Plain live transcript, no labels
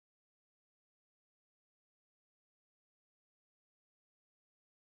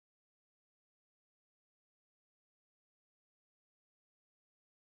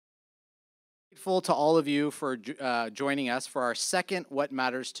grateful to all of you for joining us for our second What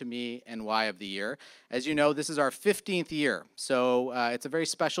Matters to Me and Why of the year. As you know, this is our 15th year, so it's a very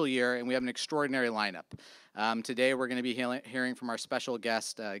special year, and we have an extraordinary lineup. Today, we're going to be hearing from our special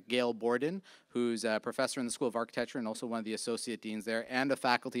guest, Gail Borden, who's a professor in the School of Architecture and also one of the associate deans there, and a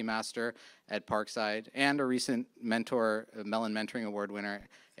faculty master at Parkside, and a recent mentor, Mellon Mentoring Award winner,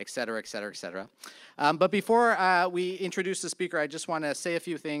 et cetera, et cetera, et cetera. But before we introduce the speaker, I just want to say a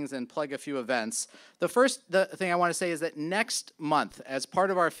few things and plug a few events. The thing I want to say is that next month, as part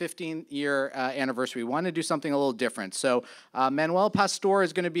of our 15-year anniversary, we want to do something a little different. So Manuel Pastor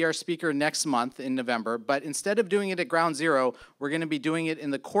is going to be our speaker next month in November, but instead of doing it at Ground Zero, we're going to be doing it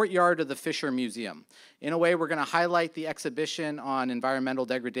in the courtyard of the Fisher Museum. In a way, we're going to highlight the exhibition on environmental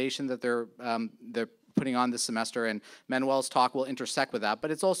degradation that they're putting on this semester, and Manuel's talk will intersect with that.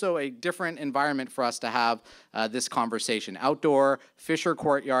 But it's also a different environment for us to have this conversation. Outdoor, Fisher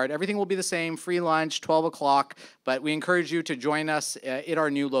Courtyard, everything will be the same, free lunch, 12 o'clock, but we encourage you to join us at our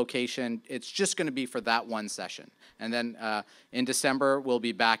new location. It's just going to be for that one session. And then in December, we'll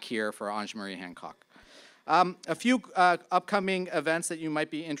be back here for Ange Marie Hancock. A few upcoming events that you might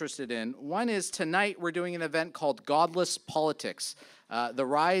be interested in. One is tonight we're doing an event called Godless Politics, the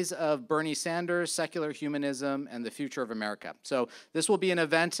Rise of Bernie Sanders, Secular Humanism, and the Future of America. So this will be an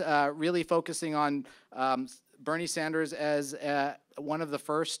event really focusing on Bernie Sanders as one of the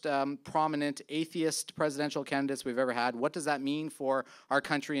first prominent atheist presidential candidates we've ever had. What does that mean for our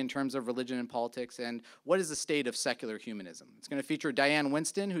country in terms of religion and politics, and what is the state of secular humanism? It's going to feature Diane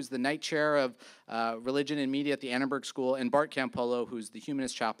Winston, who's the Knight Chair of Religion and Media at the Annenberg School, and Bart Campolo, who's the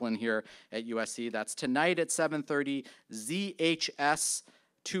Humanist Chaplain here at USC. That's tonight at 7:30, ZHS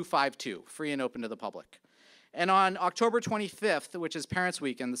 252, free and open to the public. And on October 25th, which is Parents'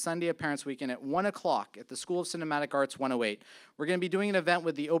 Weekend, the Sunday of Parents' Weekend at 1 o'clock at the School of Cinematic Arts 108, we're going to be doing an event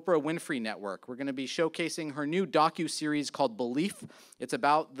with the Oprah Winfrey Network. We're going to be showcasing her new docu-series called Belief. It's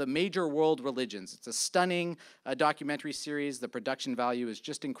about the major world religions. It's a stunning documentary series. The production value is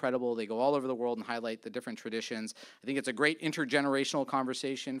just incredible. They go all over the world and highlight the different traditions. I think it's a great intergenerational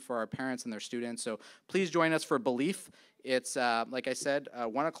conversation for our parents and their students. So please join us for Belief. It's, like I said,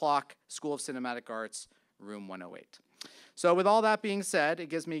 1 o'clock, School of Cinematic Arts, room 108. So with all that being said, it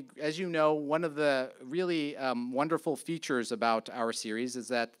gives me, as you know, one of the really wonderful features about our series is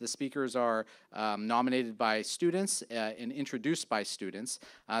that the speakers are nominated by students and introduced by students.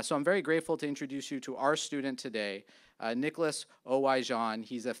 So I'm very grateful to introduce you to our student today, Nicholas Owaijan.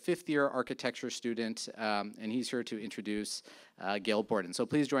 He's a fifth-year architecture student, and he's here to introduce Gail Borden. So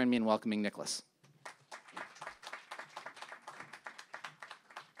please join me in welcoming Nicholas.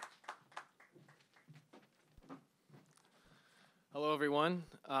 Hello, everyone.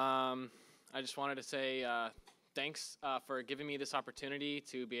 I just wanted to say thanks for giving me this opportunity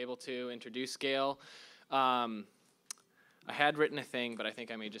to be able to introduce Gail. I had written a thing, but I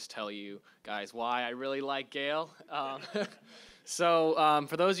think I may just tell you guys why I really like Gail. So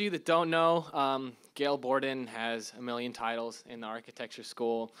for those of you that don't know, Gail Borden has a million titles in the architecture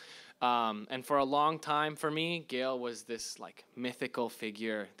school. And for a long time for me, Gail was this like mythical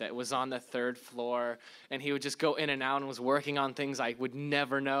figure that was on the third floor, and he would just go in and out and was working on things I would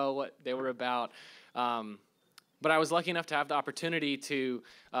never know what they were about. But I was lucky enough to have the opportunity to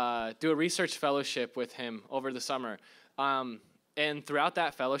do a research fellowship with him over the summer. And throughout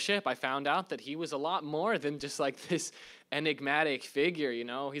that fellowship, I found out that he was a lot more than just like this enigmatic figure, you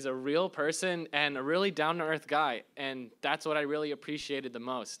know. He's a real person and a really down-to-earth guy, and that's what I really appreciated the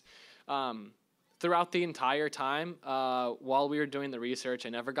most. Throughout the entire time, while we were doing the research, I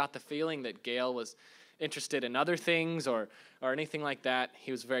never got the feeling that Gail was interested in other things or anything like that.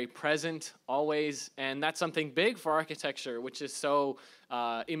 He was very present, always, and that's something big for architecture, which is so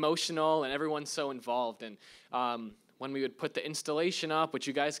emotional and everyone's so involved. And when we would put the installation up, which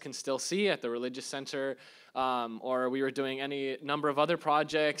you guys can still see at the Religious Center, or we were doing any number of other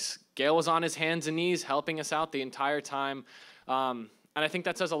projects, Gail was on his hands and knees helping us out the entire time. And I think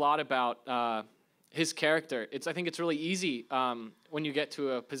that says a lot about his character. I think it's really easy when you get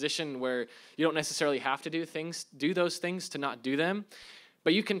to a position where you don't necessarily have to do those things to not do them.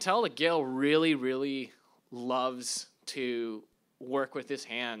 But you can tell that Gail really, really loves to work with his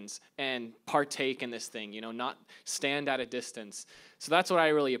hands and partake in this thing, you know, not stand at a distance. So that's what I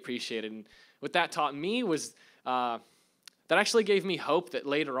really appreciated. And what that taught me was that actually gave me hope that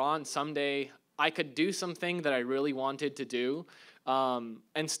later on, someday, I could do something that I really wanted to do,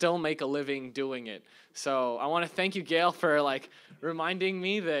 and still make a living doing it. So I want to thank you, Gail, for like reminding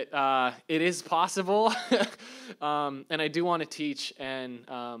me that it is possible. And I do want to teach, and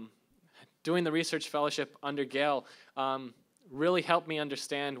doing the research fellowship under Gail really helped me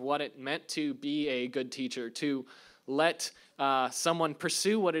understand what it meant to be a good teacher, to let someone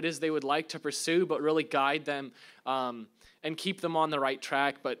pursue what it is they would like to pursue, but really guide them and keep them on the right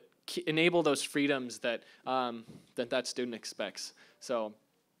track, but enable those freedoms that that student expects. So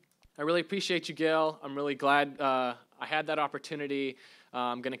I really appreciate you, Gail. I'm really glad I had that opportunity.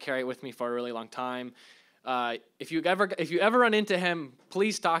 I'm going to carry it with me for a really long time. If you ever run into him,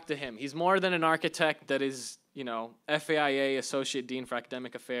 please talk to him. He's more than an architect that is, FAIA Associate Dean for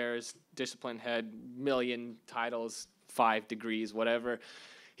Academic Affairs, Discipline Head, million titles, 5 degrees, whatever.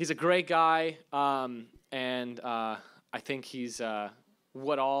 He's a great guy, and I think he's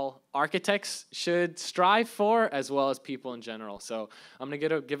what all architects should strive for, as well as people in general. So I'm going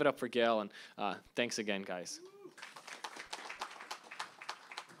to give it up for Gail, and thanks again, guys.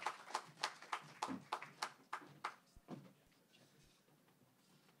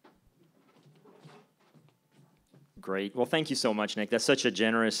 Great. Well, thank you so much, Nick. That's such a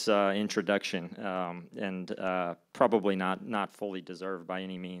generous introduction, and probably not fully deserved by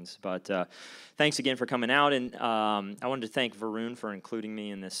any means. But thanks again for coming out, and I wanted to thank Varun for including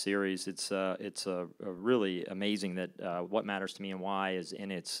me in this series. It's a really amazing that What Matters to Me and Why is in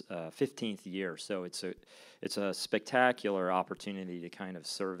its 15th year. So it's a spectacular opportunity to kind of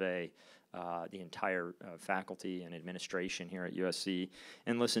survey the entire faculty and administration here at USC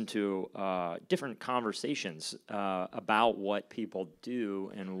and listen to different conversations about what people do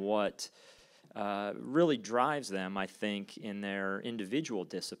and what really drives them, I think, in their individual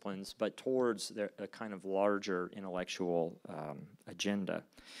disciplines, but towards a kind of larger intellectual agenda.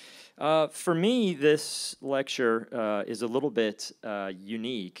 For me, this lecture is a little bit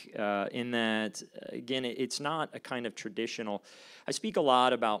unique in that, again, it's not a kind of traditional. I speak a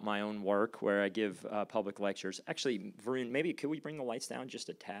lot about my own work where I give public lectures. Actually, Varun, maybe could we bring the lights down just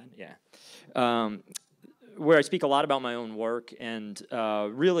a tad? Yeah. Where I speak a lot about my own work and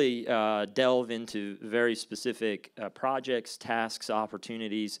really delve into very specific projects, tasks,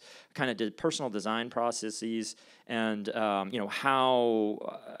 opportunities, kind of personal design processes, and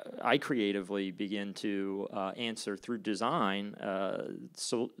how I creatively begin to answer through design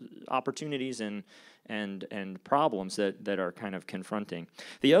so opportunities and problems that are kind of confronting.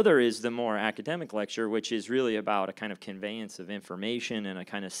 The other is the more academic lecture, which is really about a kind of conveyance of information and a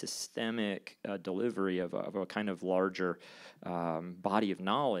kind of systemic delivery of a kind of larger body of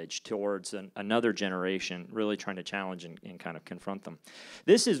knowledge towards another generation, really trying to challenge and kind of confront them.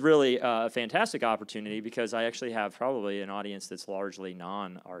 This is really a fantastic opportunity because I actually have probably an audience that's largely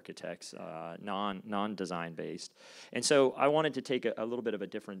non-architects, non-design based. And so I wanted to take a little bit of a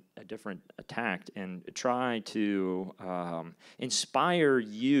different tact and try to inspire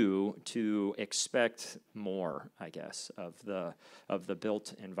you to expect more, I guess, of the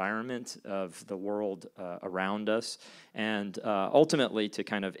built environment, of the world around us, and ultimately to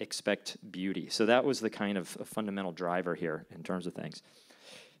kind of expect beauty. So that was the kind of fundamental driver here in terms of things.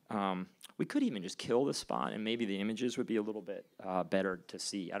 We could even just kill the spot, and maybe the images would be a little bit better to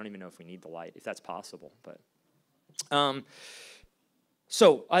see. I don't even know if we need the light, if that's possible, but.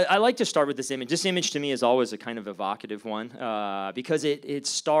 So I like to start with this image. This image to me is always a kind of evocative one because it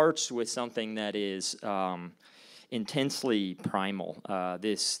starts with something that is intensely primal,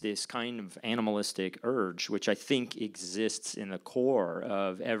 this kind of animalistic urge, which I think exists in the core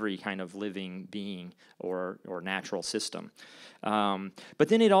of every kind of living being or natural system. But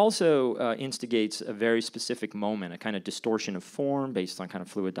then it also instigates a very specific moment, a kind of distortion of form based on kind of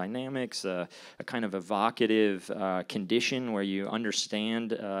fluid dynamics, a kind of evocative condition where you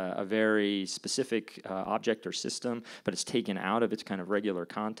understand a very specific object or system, but it's taken out of its kind of regular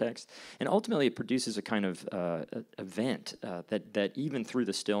context. And ultimately it produces a kind of event that even through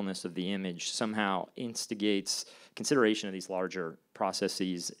the stillness of the image somehow instigates consideration of these larger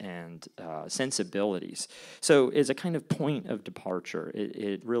processes and sensibilities. So as a kind of point of departure,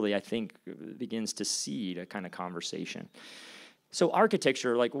 it really, I think, begins to seed a kind of conversation. So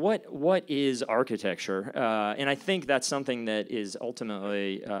architecture, like what is architecture? And I think that's something that is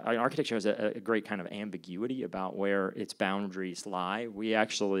ultimately, architecture has a great kind of ambiguity about where its boundaries lie. We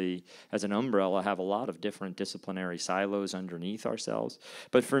actually, as an umbrella, have a lot of different disciplinary silos underneath ourselves.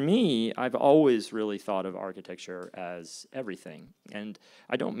 But for me, I've always really thought of architecture as everything. And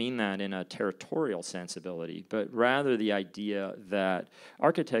I don't mean that in a territorial sensibility, but rather the idea that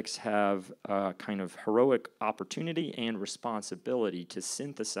architects have a kind of heroic opportunity and responsibility to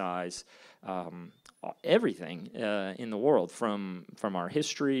synthesize everything in the world, from our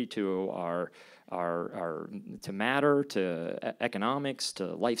history to our to matter, to economics,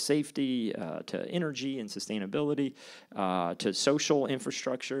 to life safety, to energy and sustainability, to social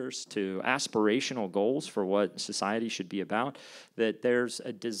infrastructures, to aspirational goals for what society should be about, that there's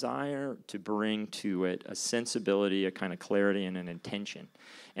a desire to bring to it a sensibility, a kind of clarity, and an intention.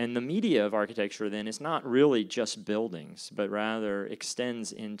 And the media of architecture then is not really just buildings, but rather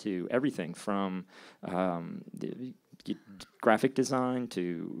extends into everything from graphic design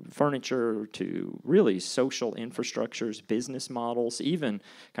to furniture to really social infrastructures, business models, even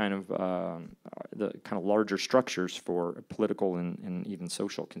kind of the kind of larger structures for political and even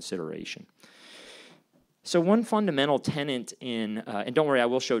social consideration. So one fundamental tenet in, and don't worry, I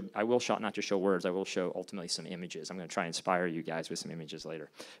will not just show words, I will show ultimately some images. I'm going to try and inspire you guys with some images later.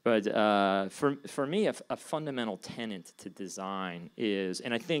 But for me, a fundamental tenet to design is,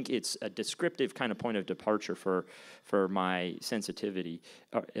 and I think it's a descriptive kind of point of departure for my sensitivity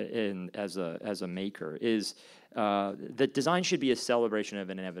as a maker, is that design should be a celebration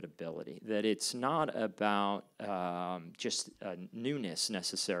of an inevitability, that it's not about just newness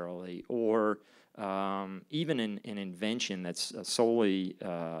necessarily, or even an invention that's solely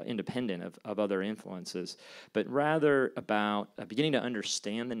independent of other influences, but rather about beginning to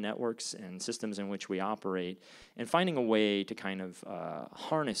understand the networks and systems in which we operate and finding a way to kind of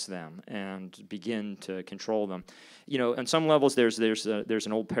harness them and begin to control them. You know, on some levels, there's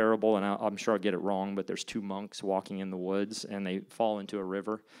an old parable, and I'm sure I'll get it wrong, but there's two monks walking in the woods, and they fall into a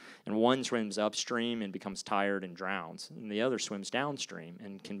river, and one swims upstream and becomes tired and drowns, and the other swims downstream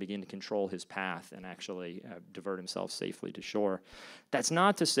and can begin to control his path and actually divert himself safely to shore. That's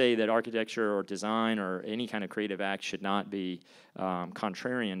not to say that architecture or design or any kind of creative act should not be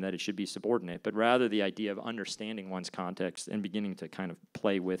contrarian, that it should be subordinate, but rather the idea of understanding one's context and beginning to kind of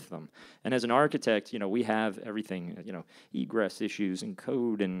play with them. And as an architect, you know, we have everything, you know, egress issues and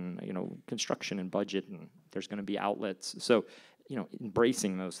code and, you know, construction and budget, and there's going to be outlets. So, you know,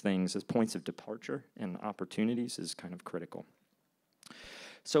 embracing those things as points of departure and opportunities is kind of critical.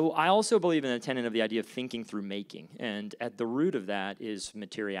 So I also believe in the tenet of the idea of thinking through making, and at the root of that is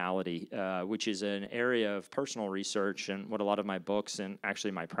materiality, which is an area of personal research and what a lot of my books and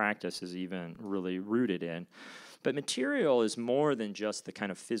actually my practice is even really rooted in. But material is more than just the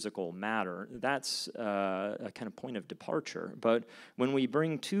kind of physical matter. That's a kind of point of departure. But when we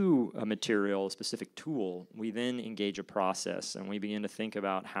bring to a material a specific tool, we then engage a process, and we begin to think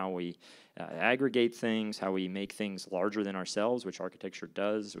about how we aggregate things, how we make things larger than ourselves, which architecture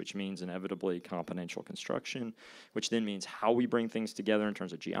does, which means inevitably componential construction, which then means how we bring things together in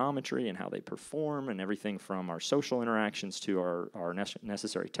terms of geometry and how they perform, and everything from our social interactions to our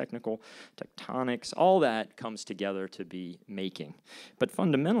necessary technical tectonics. All that comes together to be making. But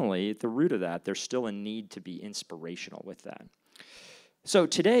fundamentally, at the root of that, there's still a need to be inspirational with that. So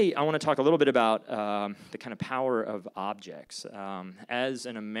today, I want to talk a little bit about the kind of power of objects. As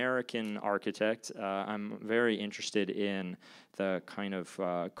an American architect, I'm very interested in the kind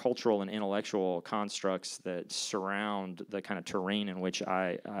of cultural and intellectual constructs that surround the kind of terrain in which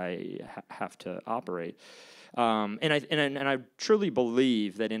I have to operate. And I truly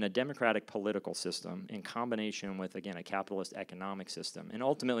believe that in a democratic political system, in combination with, again, a capitalist economic system, and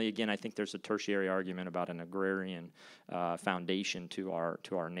ultimately, again, I think there's a tertiary argument about an agrarian foundation to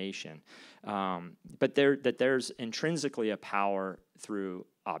our nation, but there's intrinsically a power through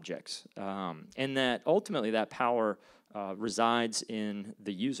objects, and that ultimately that power resides in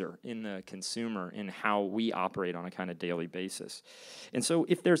the user, in the consumer, in how we operate on a kind of daily basis. And so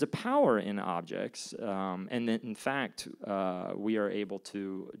if there's a power in objects, and that in fact we are able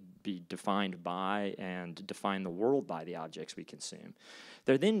to be defined by and define the world by the objects we consume,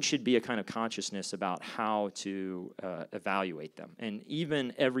 there then should be a kind of consciousness about how to evaluate them. And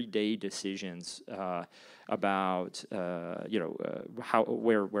even everyday decisions about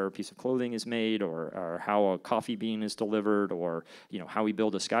where a piece of clothing is made, or how a coffee bean is delivered, or how we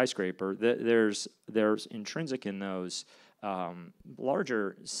build a skyscraper. There's intrinsic in those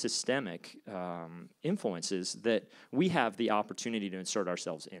larger systemic influences that we have the opportunity to insert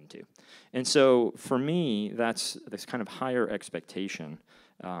ourselves into. And so for me, that's this kind of higher expectation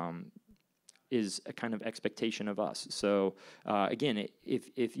is a kind of expectation of us. So again,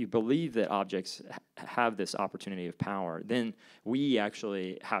 if you believe that objects have this opportunity of power, then we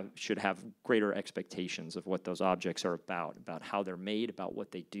actually should have greater expectations of what those objects are about how they're made, about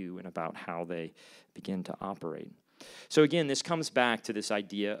what they do, and about how they begin to operate. So again, this comes back to this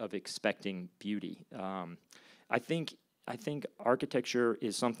idea of expecting beauty. I think architecture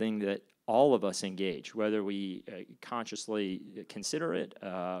is something that all of us engage, whether we consciously consider it.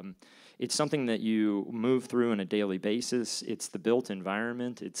 It's something that you move through on a daily basis. It's the built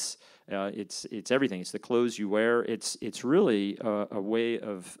environment. It's everything. It's the clothes you wear. It's really a way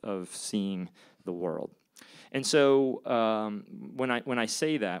of seeing the world. And so when I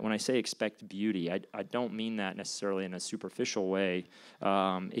say that, when I say expect beauty, I don't mean that necessarily in a superficial way.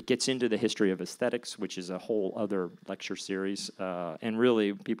 It gets into the history of aesthetics, which is a whole other lecture series. And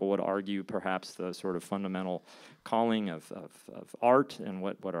really, people would argue perhaps the sort of fundamental calling of art and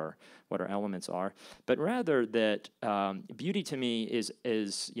what our elements are, but rather that beauty to me is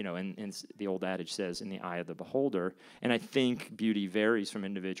and the old adage says, in the eye of the beholder. And I think beauty varies from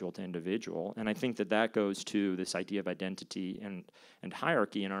individual to individual, and I think that goes to this idea of identity and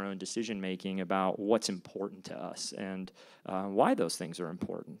hierarchy in our own decision making about what's important to us and why those things are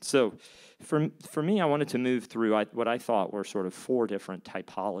important. So for me, I wanted to move through what I thought were sort of 4 different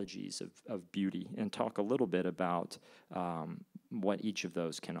typologies of beauty and talk a little bit about what each of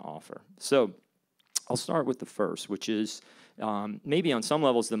those can offer. So I'll start with the first, which is maybe on some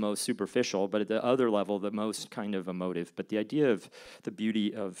levels the most superficial, but at the other level the most kind of emotive. But the idea of the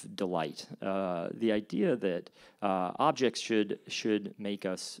beauty of delight, the idea that objects should make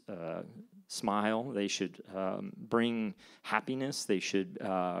us smile, they should bring happiness, they should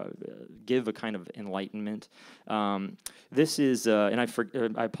give a kind of enlightenment. This is, and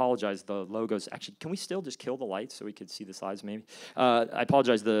I apologize, the logos, actually, can we still just kill the lights so we could see the slides maybe? I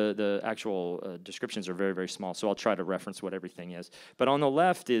apologize, the actual descriptions are very, very small, so I'll try to reference what everything is. But on the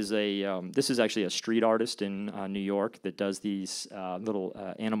left is this is actually a street artist in New York that does these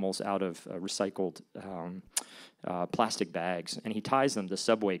little animals out of recycled plastic bags, and he ties them to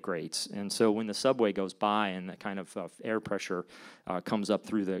subway grates. And so when the subway goes by and the kind of air pressure comes up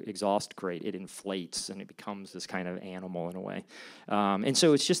through the exhaust grate, it inflates and it becomes this kind of animal in a way. And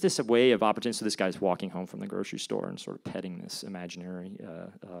so it's just this way of opportunity. So this guy's walking home from the grocery store and sort of petting this imaginary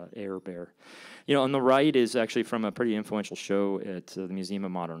air bear. On the right is actually from a pretty influential show at the Museum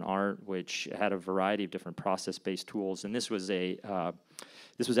of Modern Art, which had a variety of different process-based tools. And this was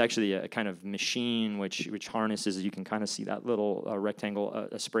actually a kind of machine which harnesses, you can kind of see that little rectangle,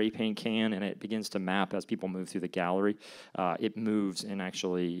 a spray paint can, and it begins to map as people move through the gallery. It moves and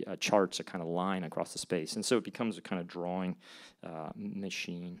actually charts a kind of line across the space. And so it becomes a kind of drawing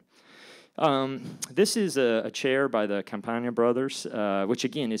machine. This is a chair by the Campagna brothers, which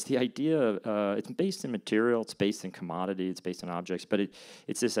again is the idea of, it's based in material, it's based in commodity, it's based on objects, but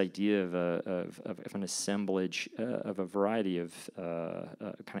it's this idea of an assemblage of a variety of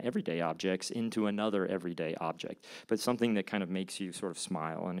kind of everyday objects into another everyday object, but something that kind of makes you sort of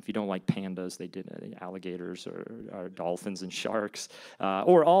smile. And if you don't like pandas, they did alligators or dolphins and sharks,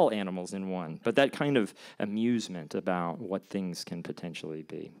 or all animals in one, but that kind of amusement about what things can potentially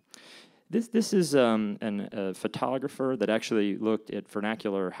be. This is a photographer that actually looked at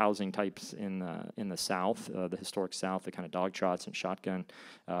vernacular housing types in the South, the historic South, the kind of dog trots and shotgun,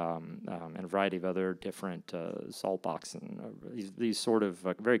 and a variety of other different salt box and these sort of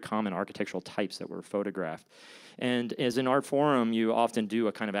very common architectural types that were photographed. And as an art forum, you often do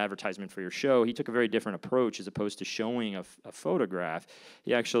a kind of advertisement for your show. He took a very different approach. As opposed to showing a photograph,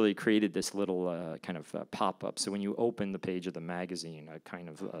 he actually created this little kind of pop-up. So when you open the page of the magazine, a kind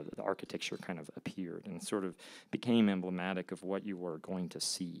of the architecture kind of appeared and sort of became emblematic of what you were going to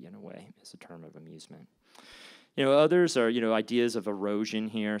see in a way as a term of amusement. Others are, ideas of erosion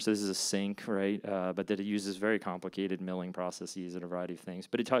here. So this is a sink, right? But that it uses very complicated milling processes and a variety of things.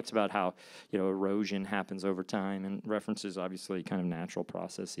 But it talks about how, erosion happens over time and references, obviously, kind of natural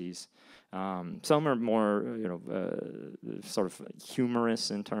processes. Some are more, sort of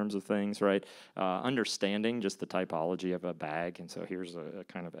humorous in terms of things, right? Understanding just the typology of a bag. And so here's a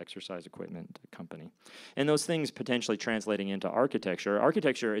kind of exercise equipment company. And those things potentially translating into architecture.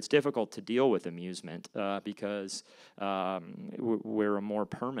 Architecture, it's difficult to deal with amusement because we're a more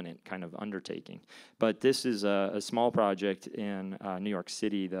permanent kind of undertaking. But this is a small project in New York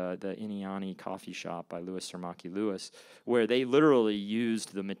City, the Iniani Coffee Shop by Louis Cermaki Lewis, where they literally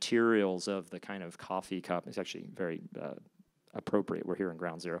used the materials of the kind of coffee cup. It's actually very appropriate. We're here in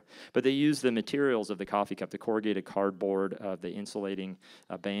Ground Zero. But they used the materials of the coffee cup, the corrugated cardboard, the insulating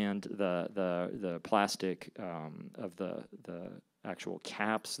band, the plastic of the actual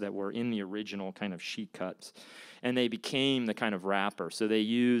caps that were in the original kind of sheet cuts, and they became the kind of wrapper. So they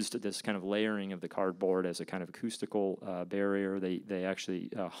used this kind of layering of the cardboard as a kind of acoustical barrier. They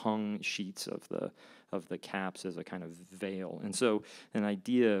actually hung sheets of the caps as a kind of veil. And so an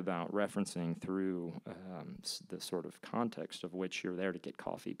idea about referencing through the sort of context of which you're there to get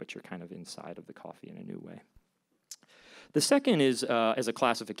coffee, but you're kind of inside of the coffee in a new way. The second is, as a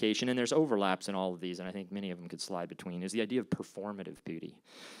classification, and there's overlaps in all of these, and I think many of them could slide between, is the idea of performative beauty.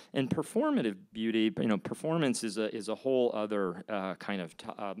 And performative beauty, performance is a whole other kind of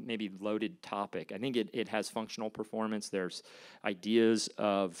maybe loaded topic. I think it has functional performance. There's ideas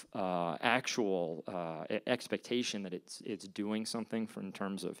of actual expectation that it's doing something in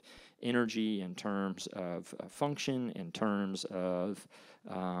terms of energy, in terms of function, in terms of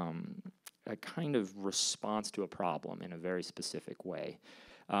a kind of response to a problem in a very specific way.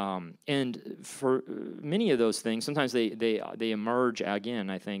 And for many of those things, sometimes they emerge, again,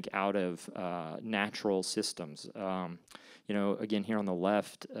 I think, out of natural systems. Again, here on the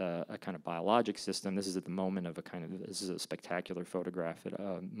left, a kind of biologic system. This is at the moment of this is a spectacular photograph at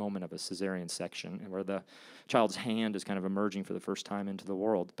a moment of a cesarean section where the child's hand is kind of emerging for the first time into the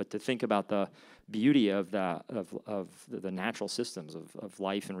world. But to think about the beauty of the natural systems of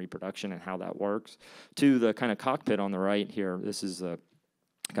life and reproduction and how that works, to the kind of cockpit on the right here, this is a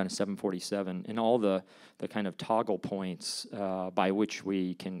kind of 747, and all the kind of toggle points by which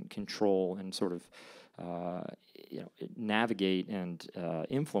we can control and sort of navigate and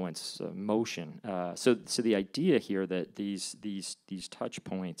influence motion. So the idea here that these touch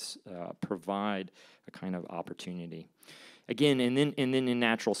points provide a kind of opportunity. Again, and then in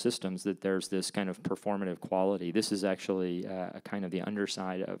natural systems, that there's this kind of performative quality. This is actually a kind of the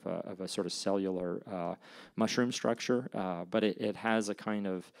underside of a sort of cellular mushroom structure, but it has a kind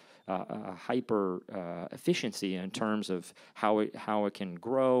of a hyper efficiency in terms of how it can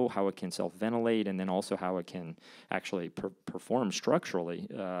grow, how it can self-ventilate, and then also how it can actually perform structurally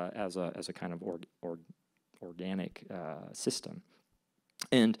as a kind of organic system.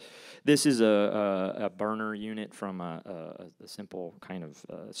 And this is a burner unit from a simple kind of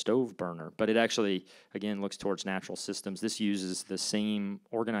stove burner, but it actually, again, looks towards natural systems. This uses the same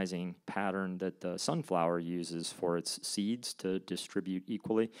organizing pattern that the sunflower uses for its seeds to distribute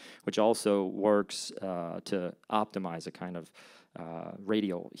equally, which also works to optimize a kind of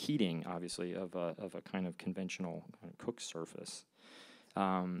radial heating, obviously, of a kind of conventional cook surface.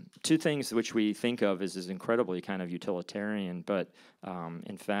 Two things which we think of as incredibly kind of utilitarian, but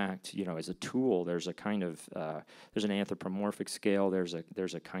in fact, as a tool, there's a kind of there's an anthropomorphic scale. There's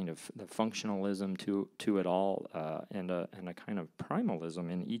a kind of the functionalism to it all, and a kind of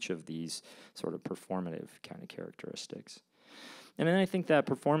primalism in each of these sort of performative kind of characteristics. And then I think that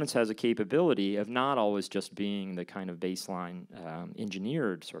performance has a capability of not always just being the kind of baseline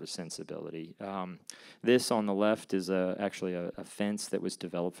engineered sort of sensibility. This on the left is actually a fence that was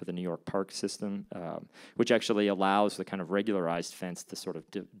developed for the New York Park system, which actually allows the kind of regularized fence to sort of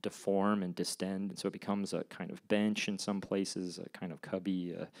deform and distend, and so it becomes a kind of bench in some places, a kind of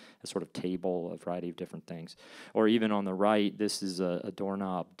cubby, a sort of table, a variety of different things. Or even on the right, this is a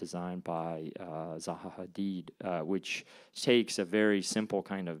doorknob designed by Zaha Hadid, which takes a very simple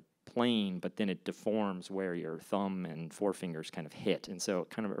kind of plane, but then it deforms where your thumb and forefingers kind of hit. And so it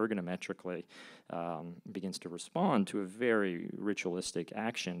kind of ergonometrically begins to respond to a very ritualistic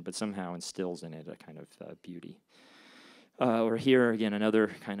action, but somehow instills in it a kind of beauty. Or here, again, another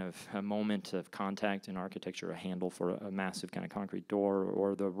kind of a moment of contact in architecture, a handle for a massive kind of concrete door,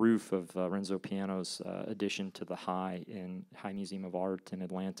 or the roof of Renzo Piano's addition to the High Museum of Art in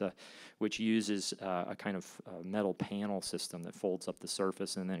Atlanta, which uses a kind of metal panel system that folds up the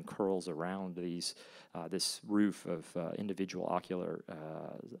surface and then curls around this roof of individual ocular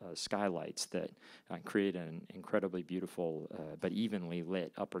skylights that create an incredibly beautiful but evenly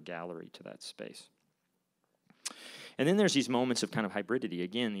lit upper gallery to that space. And then there's these moments of kind of hybridity,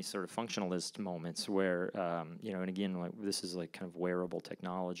 again, these sort of functionalist moments where, and again, like this is like kind of wearable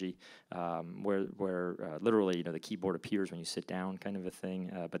technology, where literally, the keyboard appears when you sit down, kind of a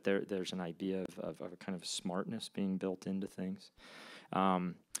thing. But there's an idea of a kind of smartness being built into things.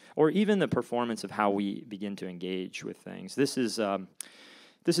 Or even the performance of how we begin to engage with things. This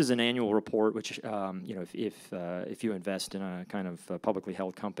is an annual report, which, if you invest in a kind of publicly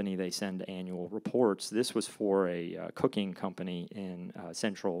held company, they send annual reports. This was for a cooking company in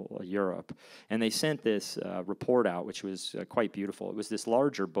Central Europe, and they sent this report out, which was quite beautiful. It was this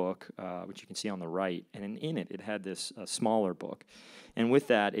larger book, which you can see on the right, and in it had this smaller book. And with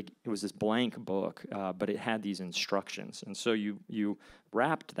that, it was this blank book, but it had these instructions. And so you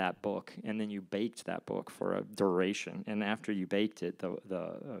wrapped that book, and then you baked that book for a duration. And after you baked it,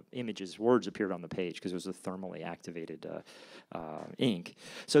 the words appeared on the page because it was a thermally activated ink.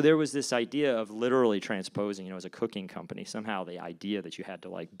 So there was this idea of literally transposing, as a cooking company, somehow the idea that you had to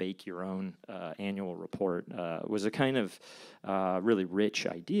like bake your own annual report was a kind of really rich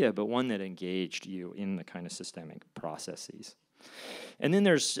idea, but one that engaged you in the kind of systemic processes. And then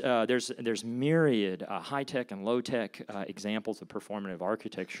there's myriad high-tech and low-tech examples of performative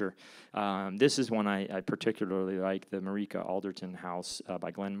architecture. This is one I particularly like, the Marika Alderton House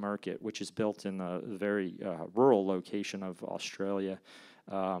by Glenn Murcutt, which is built in a very rural location of Australia.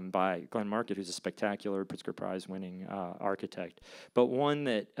 By Glenn Murcutt, who's a spectacular Pritzker Prize-winning architect, but one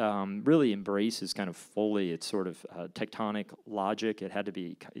that really embraces kind of fully its sort of tectonic logic. It had to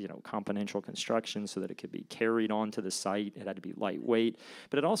be, componential construction so that it could be carried onto the site. It had to be lightweight,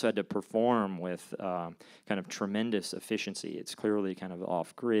 but it also had to perform with kind of tremendous efficiency. It's clearly kind of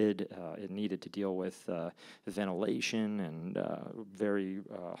off-grid. It needed to deal with ventilation and very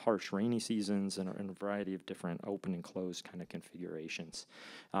harsh rainy seasons and a variety of different open and closed kind of configurations.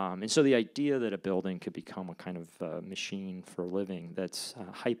 And so the idea that a building could become a kind of machine for living that's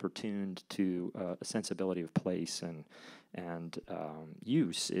hyper-tuned to a sensibility of place and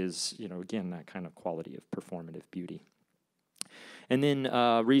use is, again, that kind of quality of performative beauty. And then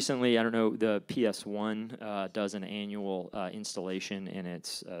recently, I don't know, the PS1 does an annual installation in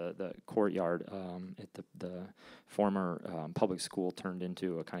its the courtyard at the former public school turned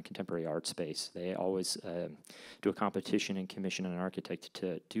into a kind of contemporary art space. They always do a competition and commission an architect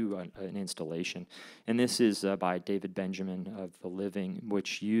to do an installation. And this is by David Benjamin of The Living,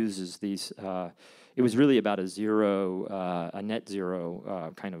 which uses these it was really about a net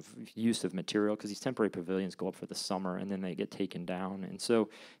zero kind of use of material, because these temporary pavilions go up for the summer and then they get taken down. And so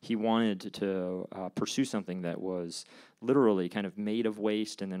he wanted to pursue something that was literally kind of made of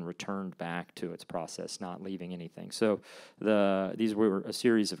waste and then returned back to its process, not leaving anything. So these were a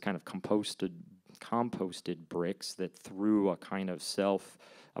series of kind of composted bricks that through a kind of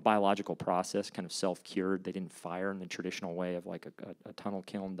a biological process, kind of self-cured. They didn't fire in the traditional way of like a tunnel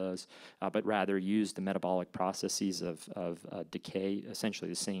kiln does, but rather used the metabolic processes of decay, essentially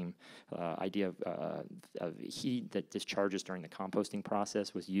the same idea of heat that discharges during the composting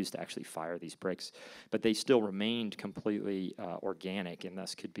process was used to actually fire these bricks. But they still remained completely organic and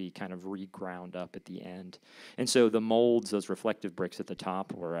thus could be kind of reground up at the end. And so the molds, those reflective bricks at the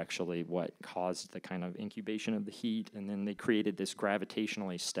top, were actually what caused the kind of incubation of the heat, and then they created this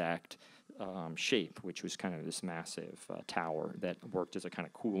gravitationally stacked shape, which was kind of this massive tower that worked as a kind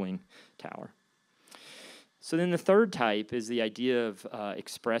of cooling tower. So then the third type is the idea of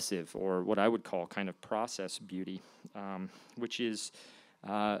expressive, or what I would call kind of process beauty, which is,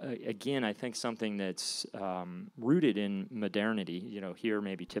 again, I think something that's rooted in modernity, here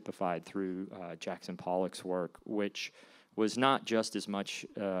maybe typified through Jackson Pollock's work, which was not just as much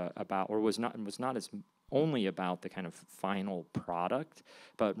about, or was not as only about the kind of final product,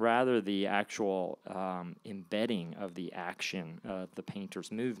 but rather the actual embedding of the action of the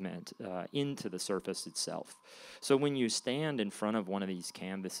painter's movement into the surface itself. So when you stand in front of one of these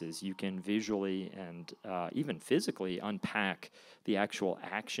canvases, you can visually and even physically unpack the actual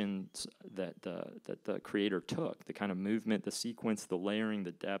actions that the creator took, the kind of movement, the sequence, the layering,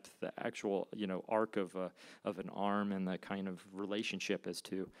 the depth, the actual arc of an arm, and the kind of relationship as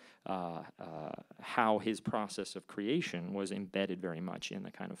to how his process of creation was embedded very much in the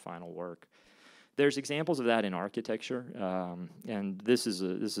kind of final work. There's examples of that in architecture, and this is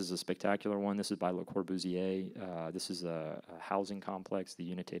a spectacular one. This is by Le Corbusier. This is a housing complex, the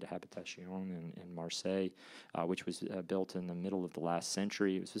Unité de Habitation in Marseille, which was built in the middle of the last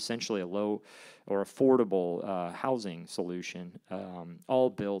century. It was essentially a low or affordable housing solution, all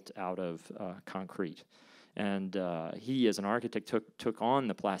built out of concrete. And he, as an architect, took on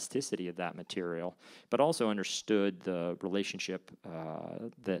the plasticity of that material, but also understood the relationship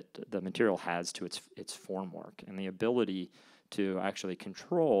that the material has to its formwork and the ability to actually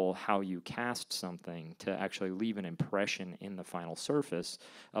control how you cast something to actually leave an impression in the final surface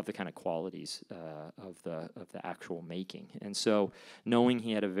of the kind of qualities of the actual making. And so, knowing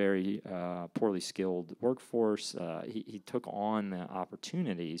he had a very poorly skilled workforce, he took on the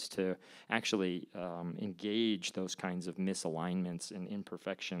opportunities to actually engage those kinds of misalignments and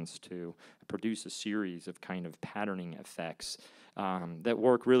imperfections to produce a series of kind of patterning effects that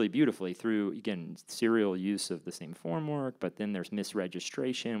work really beautifully through, again, serial use of the same formwork, but then there's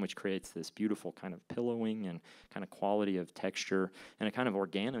misregistration, which creates this beautiful kind of pillowing and kind of quality of texture and a kind of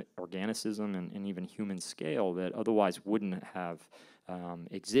organicism and even human scale that otherwise wouldn't have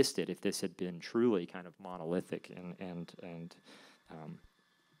existed if this had been truly kind of monolithic and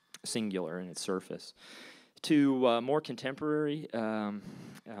singular in its surface. To more contemporary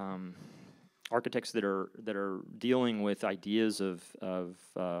architects that are dealing with ideas of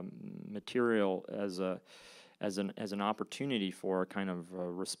material as an opportunity for a kind of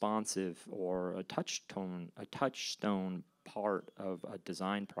responsive or a touchstone part of a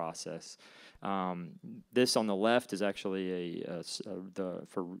design process. This on the left is actually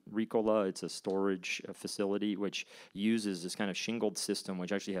for Ricola. It's a storage facility which uses this kind of shingled system,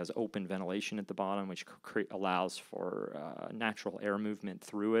 which actually has open ventilation at the bottom, which allows for natural air movement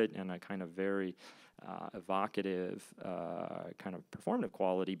through it, and a kind of very evocative kind of performative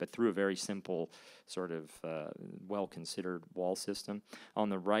quality, but through a very simple sort of well-considered wall system. On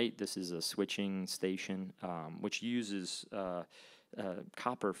the right, this is a switching station, which uses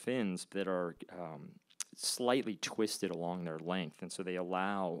copper fins that are slightly twisted along their length, and so they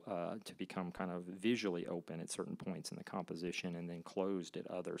allow to become kind of visually open at certain points in the composition and then closed at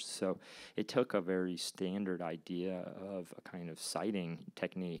others. So it took a very standard idea of a kind of sighting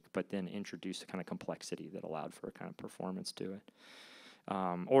technique, but then introduced a kind of complexity that allowed for a kind of performance to it.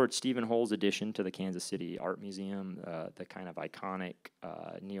 Or it's Stephen Hull's addition to the Kansas City Art Museum, the kind of iconic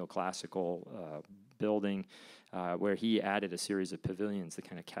neoclassical building, where he added a series of pavilions that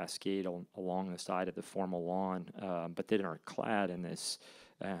kind of cascade along the side of the formal lawn, but then are clad in this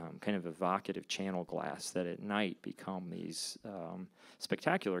kind of evocative channel glass that at night become these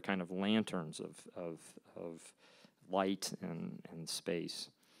spectacular kind of lanterns of light and space.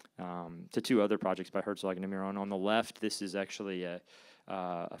 To two other projects by Herzog and Nemiron. On the left, this is actually a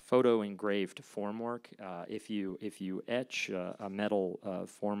photo engraved formwork. If you etch a metal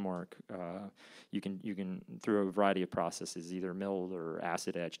formwork, you can through a variety of processes, either milled or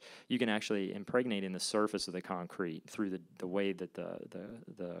acid etch, you can actually impregnate in the surface of the concrete through the way that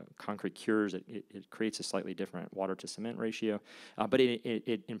the concrete cures. It creates a slightly different water to cement ratio, but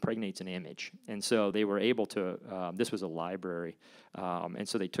it impregnates an image. And so they were able to. This was a library, and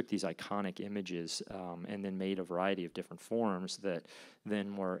so they took these iconic images and then made a variety of different forms that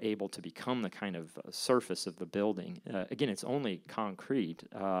then were able to become the kind of surface of the building. Again, it's only concrete,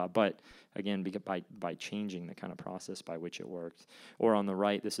 but again, by changing the kind of process by which it worked. Or on the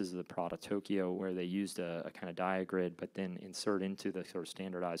right, this is the Prada Tokyo, where they used a kind of diagrid, but then insert into the sort of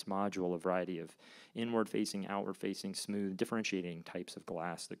standardized module a variety of inward-facing, outward-facing, smooth, differentiating types of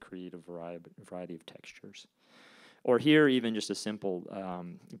glass that create a variety of textures. Or here, even just a simple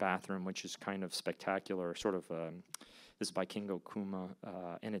bathroom, which is kind of spectacular, sort of. This is by Kingo Kuma,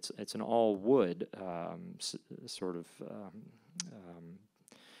 and it's an all wood sort of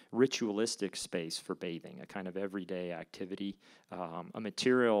ritualistic space for bathing, a kind of everyday activity, a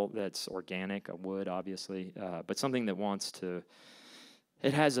material that's organic, a wood obviously, but something that wants to.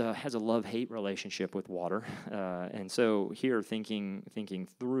 It has a love-hate relationship with water, and so here thinking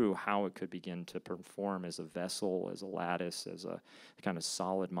through how it could begin to perform as a vessel, as a lattice, as a kind of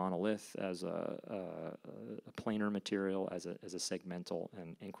solid monolith, as a planar material, as a segmental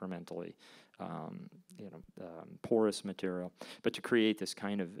and incrementally porous material, but to create this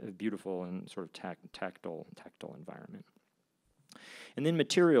kind of beautiful and sort of tactile environment. And then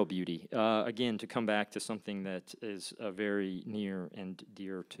material beauty, again, to come back to something that is very near and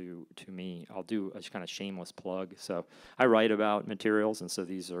dear to me. I'll do a kind of shameless plug. So I write about materials, and so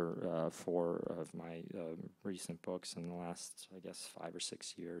these are 4 of my recent books in the last, I guess, 5 or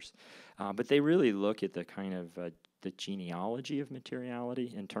 6 years. But they really look at the kind of the genealogy of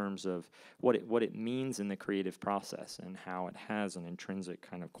materiality in terms of what it means in the creative process and how it has an intrinsic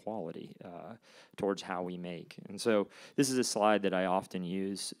kind of quality towards how we make. And so this is a slide that I often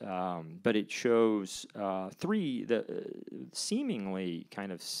use, but it shows 3 seemingly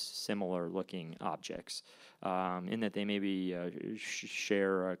kind of similar looking objects in that they maybe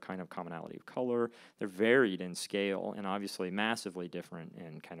share a kind of commonality of color. They're varied in scale and obviously massively different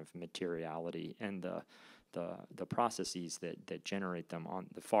in kind of materiality and the processes that generate them. On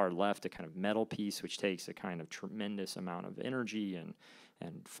the far left, a kind of metal piece, which takes a kind of tremendous amount of energy and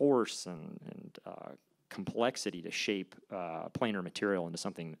force and complexity to shape planar material into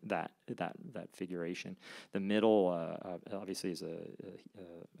something that figuration. The middle obviously is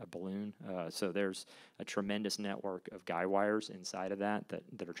a balloon, so there's a tremendous network of guy wires inside of that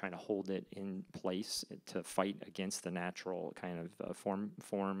are trying to hold it in place to fight against the natural kind of form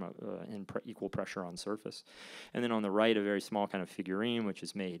in equal pressure on surface. And then on the right, a very small kind of figurine, which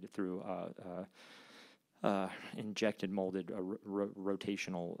is made through injected molded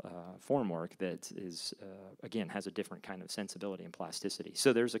rotational formwork that is again has a different kind of sensibility and plasticity.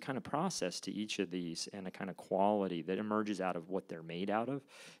 So there's a kind of process to each of these and a kind of quality that emerges out of what they're made out of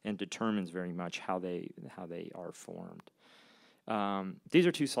and determines very much how they are formed. These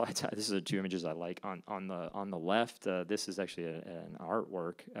are two slides. This is two images I like. On the left, this is actually an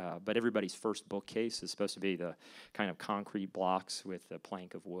artwork, but everybody's first bookcase is supposed to be the kind of concrete blocks with a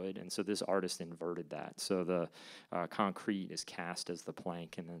plank of wood, and so this artist inverted that. So the concrete is cast as the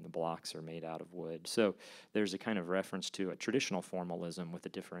plank, and then the blocks are made out of wood. So there's a kind of reference to a traditional formalism with the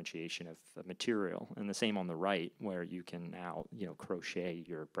differentiation of material, and the same on the right, where you can now crochet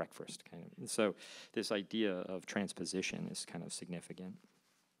your breakfast kind of. And so this idea of transposition is kind of significant.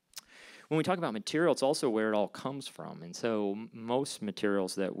 When we talk about material, it's also where it all comes from. And so most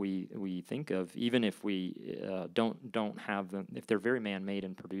materials that we think of, even if we don't have them, if they're very man-made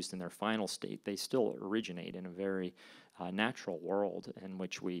and produced in their final state, they still originate in a very natural world in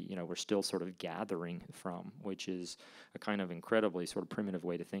which we're still sort of gathering from, which is a kind of incredibly sort of primitive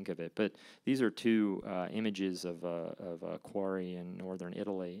way to think of it. But these are two images of a quarry in northern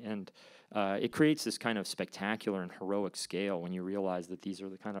Italy, and it creates this kind of spectacular and heroic scale when you realize that these are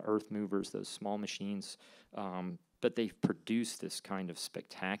the kind of earth movers, those small machines, but they've produced this kind of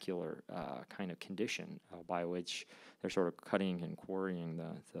spectacular kind of condition by which they're sort of cutting and quarrying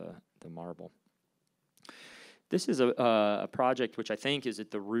the marble. This is a project which I think is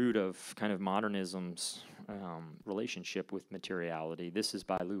at the root of kind of modernism's relationship with materiality. This is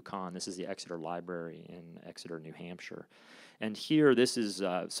by Lou Kahn. This is the Exeter Library in Exeter, New Hampshire. And here, this is,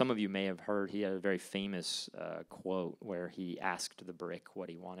 some of you may have heard, he had a very famous quote where he asked the brick what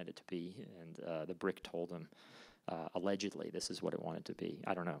he wanted it to be, and the brick told him, allegedly, this is what it wanted to be.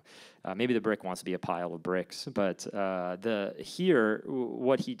 I don't know. Maybe the brick wants to be a pile of bricks, but what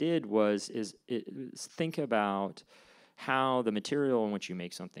he did was think about how the material in which you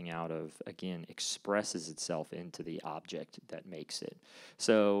make something out of, again, expresses itself into the object that makes it.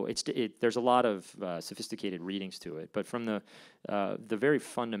 So there's a lot of sophisticated readings to it, but from the very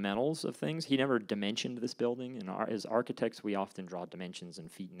fundamentals of things, he never dimensioned this building. And as architects, we often draw dimensions in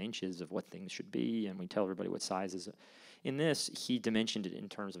feet and inches of what things should be, and we tell everybody what sizes. In this, he dimensioned it in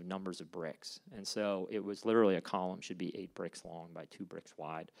terms of numbers of bricks. And so it was literally a column should be 8 bricks long by 2 bricks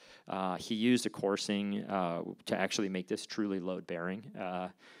wide. He used a coursing to actually make this truly load-bearing.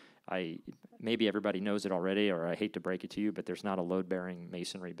 Maybe everybody knows it already, or I hate to break it to you, but there's not a load-bearing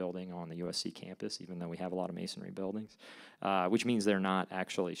masonry building on the USC campus, even though we have a lot of masonry buildings, which means they're not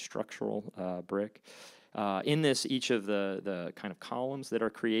actually structural brick. In this, each of the kind of columns that are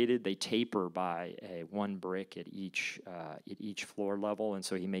created, they taper by 1 brick at each floor level, and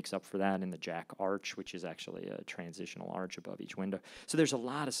so he makes up for that in the jack arch, which is actually a transitional arch above each window. So there's a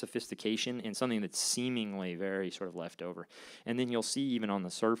lot of sophistication in something that's seemingly very sort of left over. And then you'll see even on the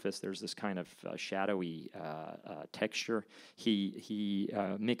surface, there's this kind of shadowy texture. He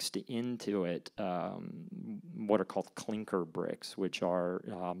mixed into it what are called clinker bricks, which are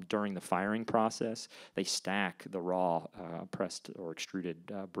during the firing process, they stack the raw pressed or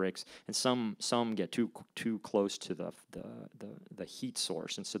extruded bricks, and some get too close to the heat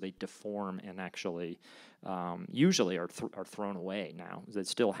source, and so they deform and actually usually are thrown away. Now it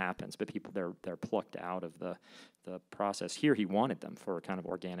still happens, but they're plucked out of the process. Here he wanted them for a kind of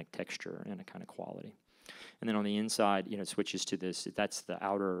organic texture and a kind of quality. And then on the inside, it switches to this. That's the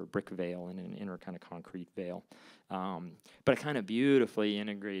outer brick veil and an inner kind of concrete veil. But a kind of beautifully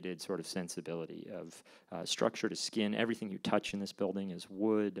integrated sort of sensibility of structure to skin. Everything you touch in this building is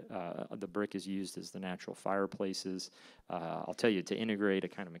wood. The brick is used as the natural fireplaces. I'll tell you, to integrate a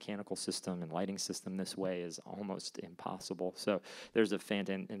kind of mechanical system and lighting system this way is almost impossible. So there's a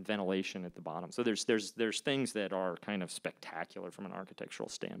and ventilation at the bottom. So there's things that are kind of spectacular from an architectural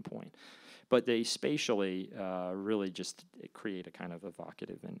standpoint. But they spatially really just create a kind of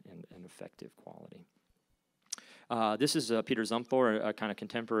evocative and effective quality. This is Peter Zumthor, a kind of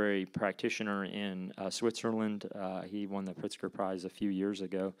contemporary practitioner in Switzerland. He won the Pritzker Prize a few years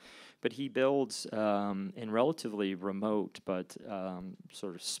ago. But he builds in relatively remote but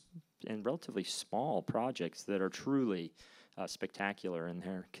in relatively small projects that are truly spectacular in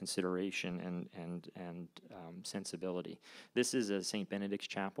their consideration and sensibility. This is a St. Benedict's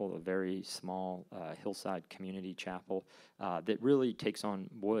chapel, a very small hillside community chapel that really takes on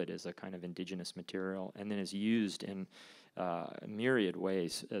wood as a kind of indigenous material and then is used in myriad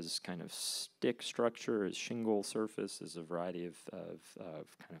ways as kind of stick structure, as shingle surface, as a variety of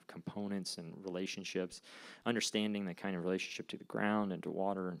kind of components and relationships, understanding the kind of relationship to the ground and to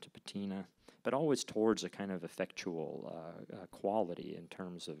water and to patina, but always towards a kind of effectual quality in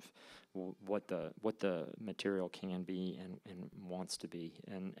terms of what the material can be and wants to be,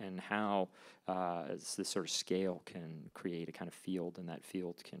 and how this sort of scale can create a kind of field, and that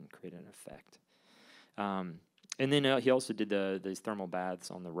field can create an effect. And then he also did these thermal baths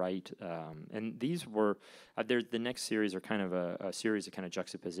on the right, and these were the next series are kind of a series of kind of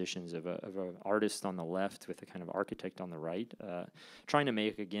juxtapositions of an artist on the left with a kind of architect on the right, trying to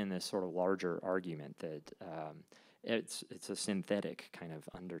make again this sort of larger argument that it's a synthetic kind of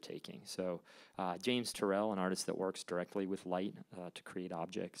undertaking. So James Turrell, an artist that works directly with light to create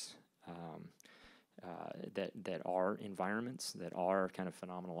objects. That are environments, that are kind of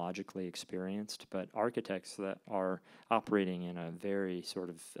phenomenologically experienced, but architects that are operating in a very sort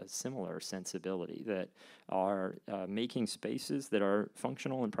of similar sensibility, that are making spaces that are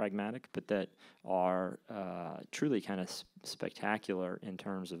functional and pragmatic, but that are truly kind of spectacular in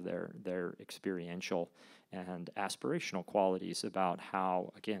terms of their experiential and aspirational qualities about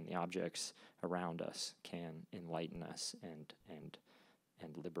how, again, the objects around us can enlighten us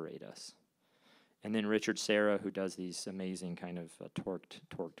and liberate us. And then Richard Serra, who does these amazing kind of torqued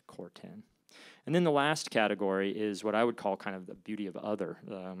Corten. And then the last category is what I would call kind of the beauty of other.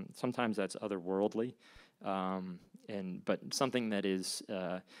 Sometimes that's otherworldly, but something that is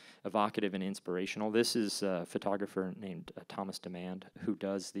evocative and inspirational. This is a photographer named Thomas Demand who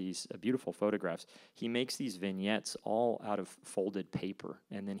does these beautiful photographs. He makes these vignettes all out of folded paper,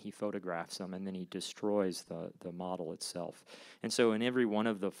 and then he photographs them, and then he destroys the model itself. And so in every one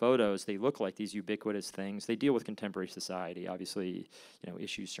of the photos, they look like these ubiquitous things. They deal with contemporary society, obviously,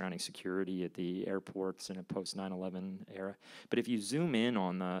 issues surrounding security at the airports in a post 9/11 era. But if you zoom in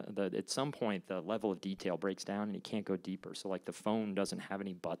on at some point, the level of detail breaks down, and you can't go deeper. So like the phone doesn't have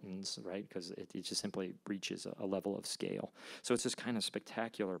any buttons, right? Because it just simply reaches a level of scale. So it's this kind of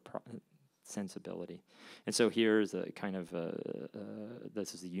spectacular sensibility. And so here's a kind of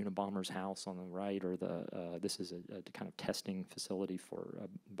this is the Unabomber's house on the right, or this is a kind of testing facility for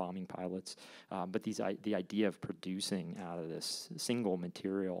bombing pilots. But the idea of producing out of this single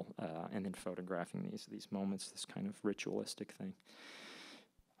material and then photographing these moments, this kind of ritualistic thing.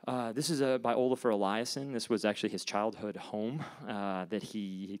 This is by Olafur Eliasson. This was actually his childhood home that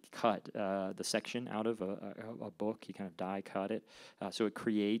he cut the section out of a book. He kind of die cut it. So it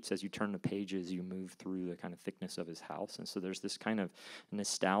creates, as you turn the pages, you move through the kind of thickness of his house. And so there's this kind of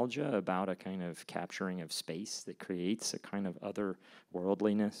nostalgia about a kind of capturing of space that creates a kind of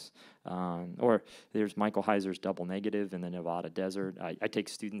otherworldliness. Or there's Michael Heiser's Double Negative in the Nevada desert. I take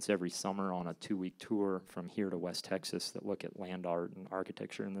students every summer on a 2-week tour from here to West Texas that look at land art and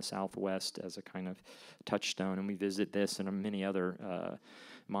architecture in the Southwest as a kind of touchstone, and we visit this and many other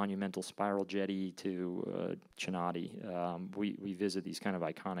monumental spiral jetty to Chinati. We visit these kind of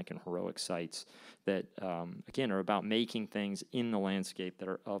iconic and heroic sites that, again, are about making things in the landscape that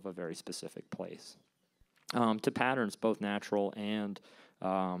are of a very specific place. To patterns, both natural and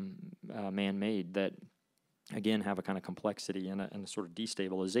man-made, that again have a kind of complexity and a sort of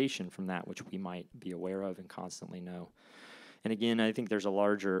destabilization from that which we might be aware of and constantly know. And again, I think there's a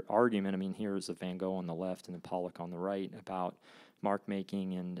larger argument. I mean, here's a Van Gogh on the left and then Pollock on the right about mark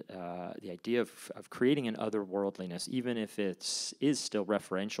making and the idea of creating an otherworldliness, even if it is still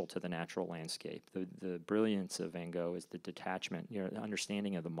referential to the natural landscape. The brilliance of Van Gogh is the detachment, the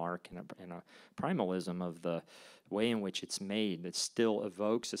understanding of the mark and a primalism of the way in which it's made that still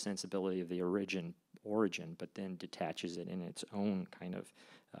evokes a sensibility of the origin, but then detaches it in its own kind of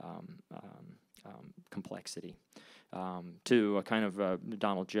complexity. To a kind of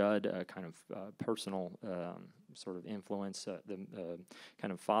Donald Judd, a kind of personal sort of influence, the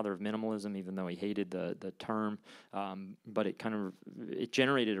kind of father of minimalism, even though he hated the term, but it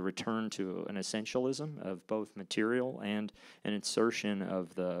generated a return to an essentialism of both material and an insertion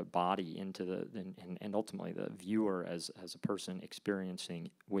of the body into and ultimately the viewer as a person experiencing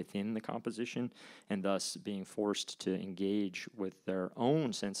within the composition, and thus being forced to engage with their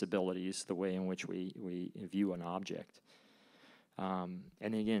own sensibilities, the way in which we view an object.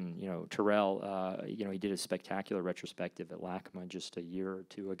 And again, Turrell, he did a spectacular retrospective at LACMA just a year or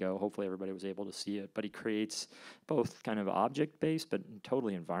two ago. Hopefully everybody was able to see it. But he creates both kind of object-based but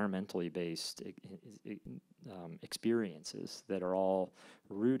totally environmentally based experiences that are all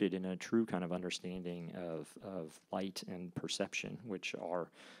rooted in a true kind of understanding of light and perception, which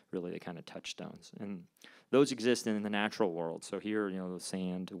are really the kind of touchstones. And those exist in the natural world. So here, the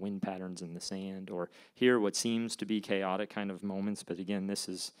sand, wind patterns in the sand, or here what seems to be chaotic kind of moments. But again, this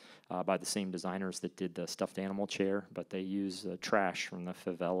is by the same designers that did the stuffed animal chair, but they use trash from the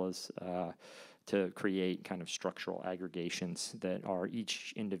favelas to create kind of structural aggregations that are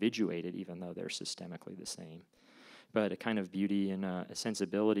each individuated, even though they're systemically the same. But a kind of beauty and a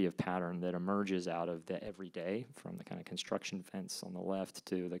sensibility of pattern that emerges out of the everyday, from the kind of construction fence on the left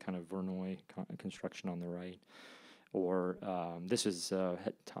to the kind of Verneuil construction on the right. Or this is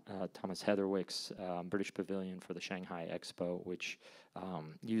Thomas Heatherwick's British Pavilion for the Shanghai Expo, which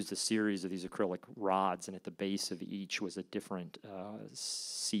used a series of these acrylic rods, and at the base of each was a different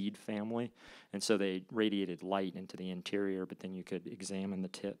seed family. And so they radiated light into the interior, but then you could examine the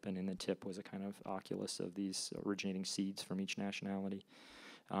tip, and in the tip was a kind of oculus of these originating seeds from each nationality.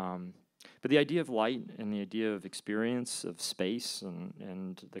 But the idea of light and the idea of experience, of space,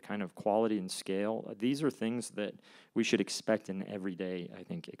 and the kind of quality and scale, these are things that we should expect in everyday, I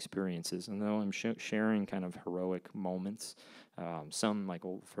think, experiences. And though I'm sharing kind of heroic moments, some like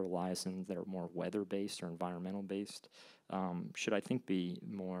for Eliason that are more weather-based or environmental-based, should I think be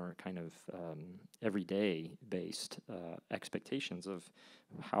more kind of everyday-based expectations of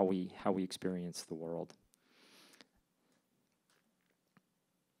how we experience the world.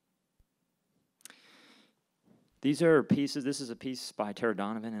 These are pieces. This is a piece by Tara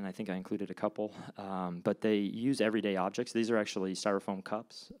Donovan, and I think I included a couple. But they use everyday objects. These are actually styrofoam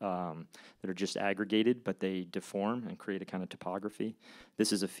cups that are just aggregated, but they deform and create a kind of topography.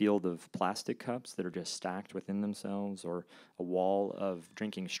 This is a field of plastic cups that are just stacked within themselves, or a wall of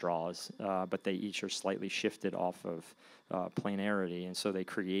drinking straws, but they each are slightly shifted off of planarity, and so they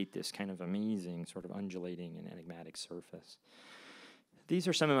create this kind of amazing sort of undulating and enigmatic surface. These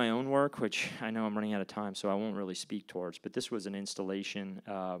are some of my own work, which I know I'm running out of time, so I won't really speak towards, but this was an installation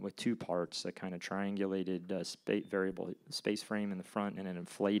with two parts, a kind of triangulated variable space frame in the front and an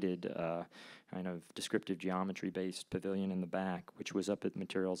inflated kind of descriptive geometry-based pavilion in the back, which was up at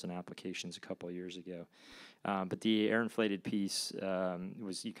Materials and Applications a couple of years ago. But the air-inflated piece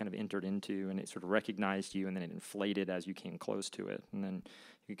was you kind of entered into, and it sort of recognized you, and then it inflated as you came close to it, and then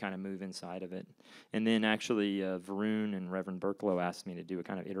you kind of move inside of it. And then actually Varun and Reverend Berklow asked me to do a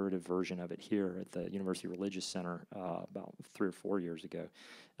kind of iterative version of it here at the University Religious Center about 3 or 4 years ago,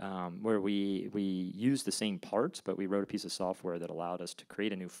 where we used the same parts, but we wrote a piece of software that allowed us to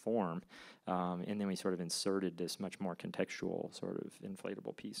create a new form, and then we sort of inserted this much more contextual sort of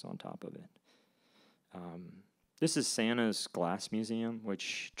inflatable piece on top of it. This is Santa's Glass Museum,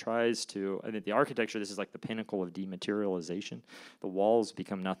 which tries to, I think the architecture, this is like the pinnacle of dematerialization. The walls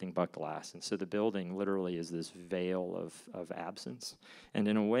become nothing but glass, and so the building literally is this veil of absence. And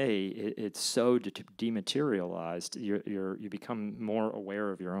in a way, it's so dematerialized, you become more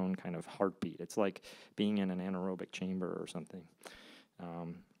aware of your own kind of heartbeat. It's like being in an anaerobic chamber or something.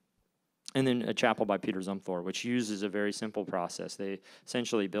 And then a chapel by Peter Zumthor, which uses a very simple process. They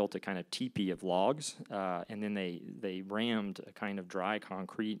essentially built a kind of teepee of logs, and then they rammed a kind of dry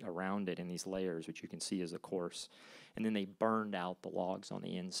concrete around it in these layers, which you can see as a course. And then they burned out the logs on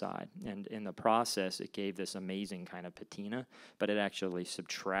the inside. And in the process, it gave this amazing kind of patina, but it actually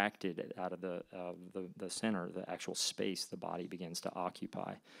subtracted it out of the center, the actual space the body begins to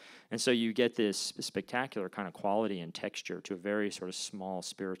occupy. And so you get this spectacular kind of quality and texture to a very sort of small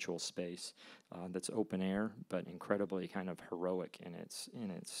spiritual space that's open air, but incredibly kind of heroic in its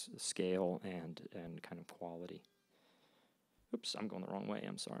scale and kind of quality. Oops, I'm going the wrong way,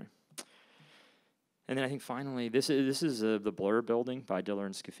 I'm sorry. And then I think finally, this is the Blur building by Diller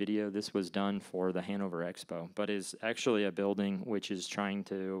and Scafidio. This was done for the Hanover Expo, but is actually a building which is trying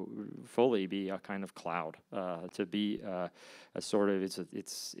to fully be a kind of cloud, to be a sort of,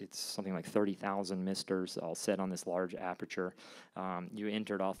 it's something like 30,000 misters all set on this large aperture. You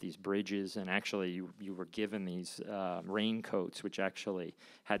entered off these bridges, and actually you were given these raincoats, which actually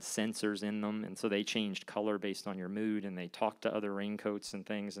had sensors in them, and so they changed color based on your mood, and they talked to other raincoats and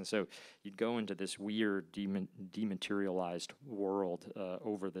things, and so you'd go into this weird dematerialized world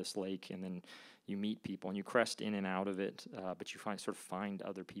over this lake, and then you meet people and you crest in and out of it, but you find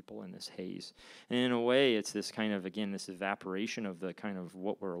other people in this haze. And in a way, it's this kind of, again, this evaporation of the kind of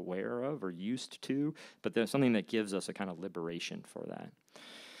what we're aware of or used to, but there's something that gives us a kind of liberation for that.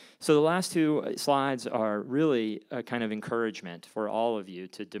 So the last two slides are really a kind of encouragement for all of you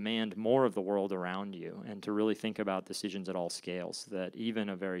to demand more of the world around you and to really think about decisions at all scales, that even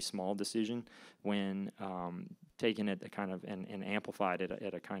a very small decision, when taken at a kind of and amplified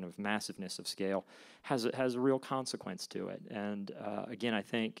at a kind of massiveness of scale, has a real consequence to it. And again, I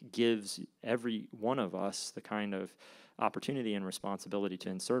think gives every one of us the kind of opportunity and responsibility to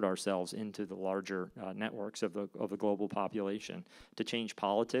insert ourselves into the larger networks of the global population, to change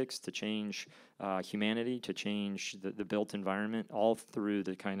politics, to change humanity, to change the built environment, all through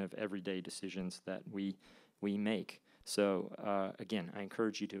the kind of everyday decisions that we make. So again, I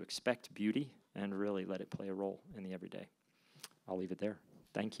encourage you to expect beauty and really let it play a role in the everyday. I'll leave it there.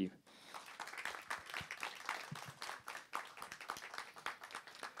 Thank you.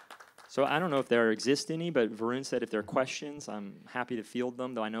 So I don't know if there exist any, but Varun said if there are questions, I'm happy to field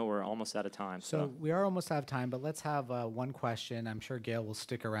them, though I know we're almost out of time. So we are almost out of time, but let's have one question. I'm sure Gail will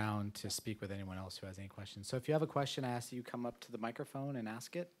stick around to speak with anyone else who has any questions. So if you have a question, I ask that you come up to the microphone and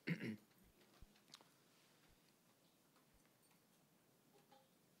ask it.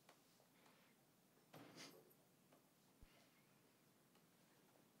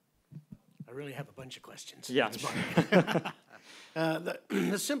 I really have a bunch of questions. Yeah.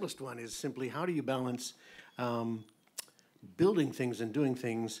 The simplest one is simply, how do you balance building things and doing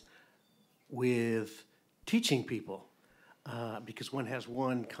things with teaching people? Because one has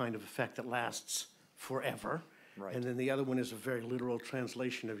one kind of effect that lasts forever, Right. and then the other one is a very literal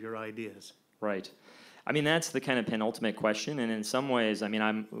translation of your ideas. Right. I mean, that's the kind of penultimate question, and in some ways, I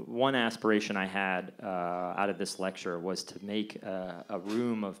mean, one aspiration I had out of this lecture was to make a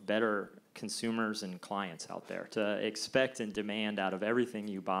room of better consumers and clients out there, to expect and demand out of everything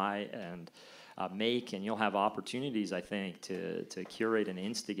you buy and make, and you'll have opportunities, I think, to curate and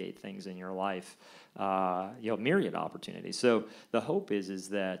instigate things in your life. You'll have myriad opportunities. So the hope is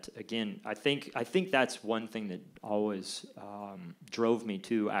that, again, I think that's one thing that always drove me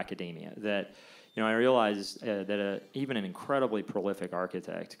to academia. That, you know, I realized that even an incredibly prolific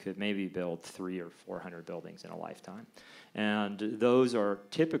architect could maybe build 300 or 400 buildings in a lifetime. And those are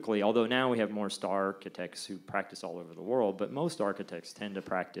typically, although now we have more star architects who practice all over the world, but most architects tend to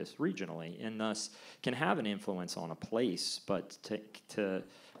practice regionally and thus can have an influence on a place, but to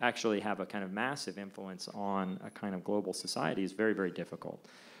actually have a kind of massive influence on a kind of global society is very, very difficult.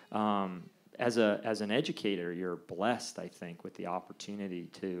 As an educator, you're blessed, I think, with the opportunity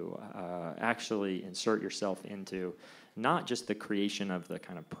to actually insert yourself into not just the creation of the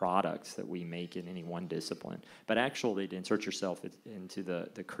kind of products that we make in any one discipline, but actually to insert yourself into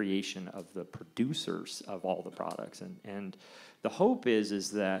the creation of the producers of all the products. And the hope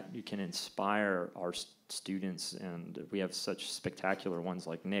is that you can inspire our students, and we have such spectacular ones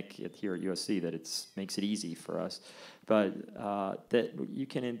like Nick here at USC that it makes it easy for us, but that you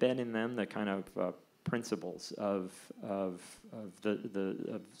can embed in them the kind of principles of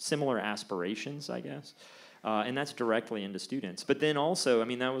similar aspirations, I guess. And that's directly into students. But then also, I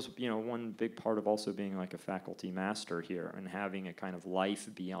mean, that was, you know, one big part of also being like a faculty master here and having a kind of life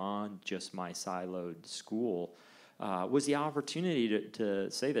beyond just my siloed school was the opportunity to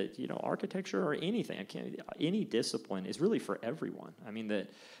say that, you know, architecture or anything, any discipline is really for everyone. I mean,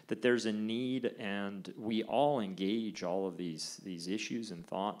 that there's a need, and we all engage all of these issues and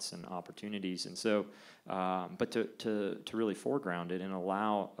thoughts and opportunities. And so, but to really foreground it and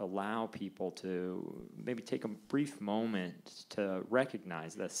allow people to maybe take a brief moment to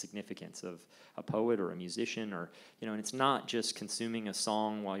recognize the significance of a poet or a musician, or, you know, and it's not just consuming a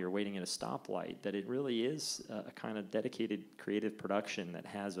song while you're waiting at a stoplight, that it really is a kind of dedicated creative production that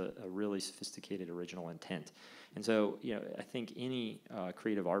has a really sophisticated original intent. And so, you know, I think any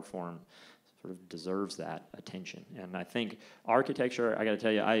creative art form sort of deserves that attention. And I think architecture, I got to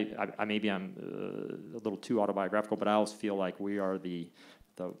tell you, I maybe I'm a little too autobiographical, but I always feel like we are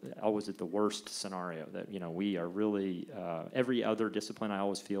always at the worst scenario, that, you know, we are really, every other discipline I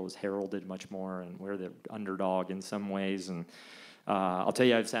always feel is heralded much more, and we're the underdog in some ways. And I'll tell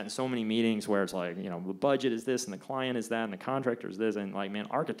you, I've sat in so many meetings where it's like, you know, the budget is this and the client is that and the contractor is this, and like, man,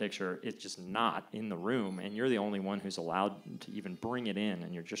 architecture is just not in the room, and you're the only one who's allowed to even bring it in,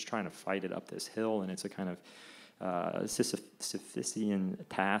 and you're just trying to fight it up this hill, and it's a kind of Sisyphean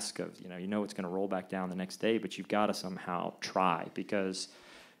task of, you know it's going to roll back down the next day, but you've got to somehow try, because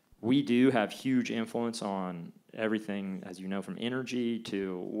we do have huge influence on everything, as you know, from energy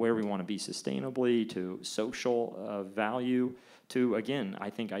to where we want to be sustainably, to social value, to, again,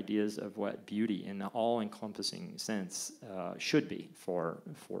 I think ideas of what beauty in the all-encompassing sense should be for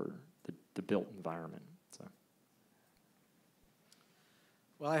the built environment. So.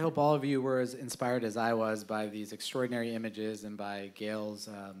 Well, I hope all of you were as inspired as I was by these extraordinary images and by Gail's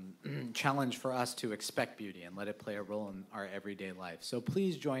challenge for us to expect beauty and let it play a role in our everyday life. So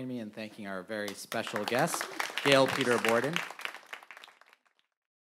please join me in thanking our very special guest, Gail Peter Borden.